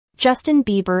Justin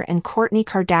Bieber and Kourtney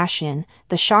Kardashian,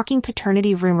 the shocking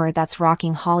paternity rumor that's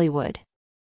rocking Hollywood.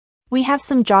 We have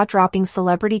some jaw-dropping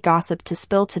celebrity gossip to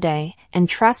spill today, and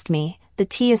trust me, the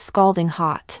tea is scalding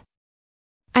hot.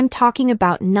 I'm talking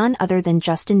about none other than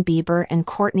Justin Bieber and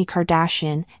Kourtney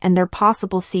Kardashian and their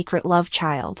possible secret love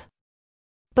child.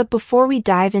 But before we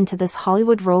dive into this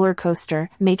Hollywood roller coaster,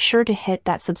 make sure to hit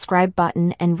that subscribe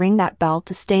button and ring that bell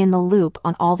to stay in the loop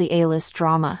on all the A-list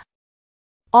drama.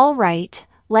 Alright,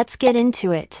 let's get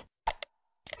into it.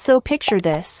 So picture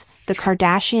this, the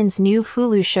Kardashians' new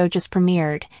Hulu show just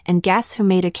premiered, and guess who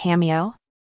made a cameo?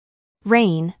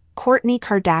 Reign, Kourtney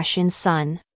Kardashian's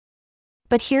son.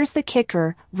 But here's the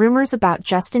kicker, rumors about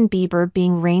Justin Bieber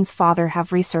being Reign's father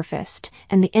have resurfaced,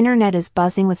 and the internet is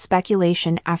buzzing with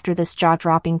speculation after this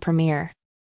jaw-dropping premiere.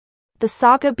 The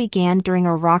saga began during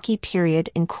a rocky period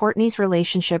in Kourtney's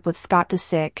relationship with Scott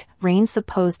Disick, Reign's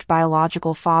supposed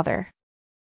biological father.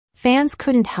 Fans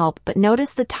couldn't help but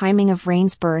notice the timing of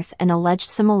Reign's birth and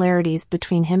alleged similarities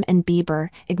between him and Bieber,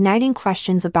 igniting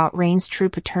questions about Reign's true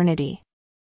paternity.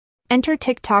 Enter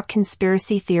TikTok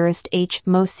conspiracy theorist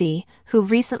Mosi, who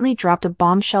recently dropped a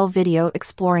bombshell video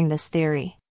exploring this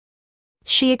theory.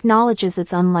 She acknowledges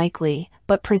it's unlikely,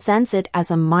 but presents it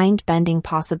as a mind-bending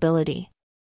possibility.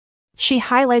 She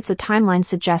highlights a timeline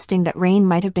suggesting that Reign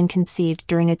might have been conceived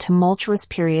during a tumultuous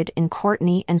period in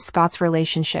Kourtney and Scott's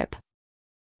relationship.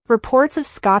 Reports of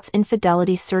Scott's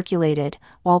infidelity circulated,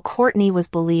 while Kourtney was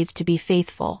believed to be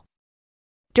faithful.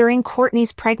 During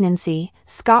Kourtney's pregnancy,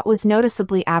 Scott was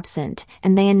noticeably absent,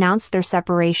 and they announced their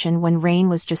separation when Reign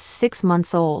was just 6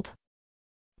 months old.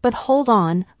 But hold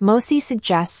on, Mosi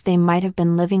suggests they might have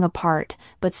been living apart,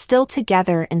 but still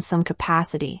together in some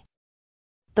capacity.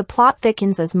 The plot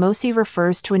thickens as Mosi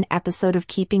refers to an episode of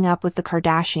Keeping Up with the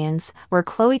Kardashians, where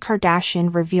Khloe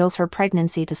Kardashian reveals her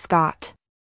pregnancy to Scott.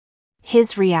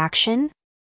 His reaction?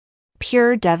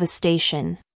 Pure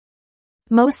devastation.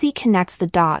 Mosi connects the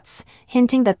dots,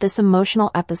 hinting that this emotional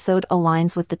episode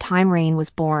aligns with the time Reign was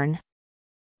born.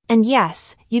 And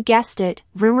yes, you guessed it,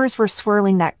 rumors were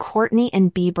swirling that Kourtney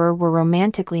and Bieber were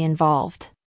romantically involved.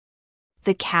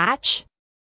 The catch?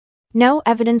 No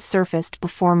evidence surfaced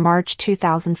before March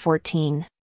 2014.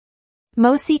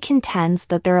 Mosi contends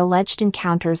that their alleged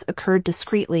encounters occurred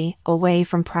discreetly, away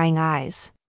from prying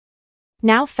eyes.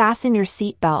 Now fasten your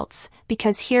seatbelts,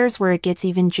 because here's where it gets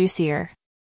even juicier.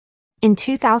 In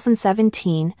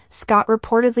 2017, Scott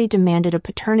reportedly demanded a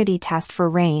paternity test for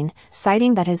Reign,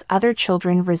 citing that his other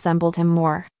children resembled him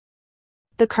more.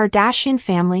 The Kardashian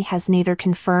family has neither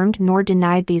confirmed nor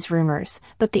denied these rumors,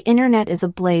 but the internet is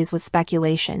ablaze with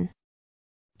speculation.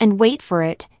 And wait for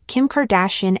it, Kim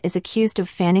Kardashian is accused of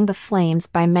fanning the flames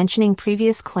by mentioning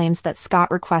previous claims that Scott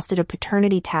requested a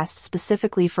paternity test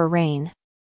specifically for Reign.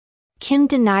 Kim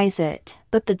denies it,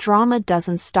 but the drama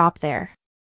doesn't stop there.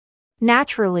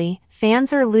 Naturally,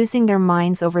 fans are losing their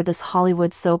minds over this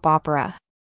Hollywood soap opera.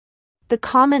 The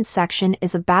comment section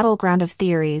is a battleground of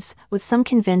theories, with some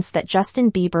convinced that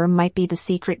Justin Bieber might be the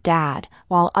secret dad,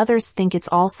 while others think it's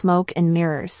all smoke and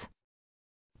mirrors.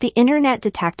 The internet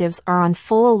detectives are on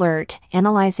full alert,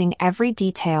 analyzing every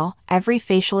detail, every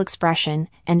facial expression,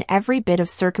 and every bit of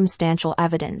circumstantial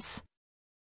evidence.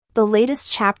 The latest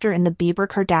chapter in the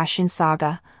Bieber-Kardashian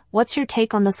saga, what's your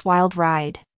take on this wild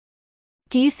ride?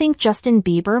 Do you think Justin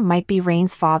Bieber might be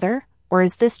Reign's father, or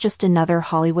is this just another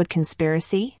Hollywood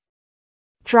conspiracy?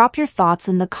 Drop your thoughts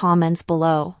in the comments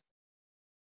below.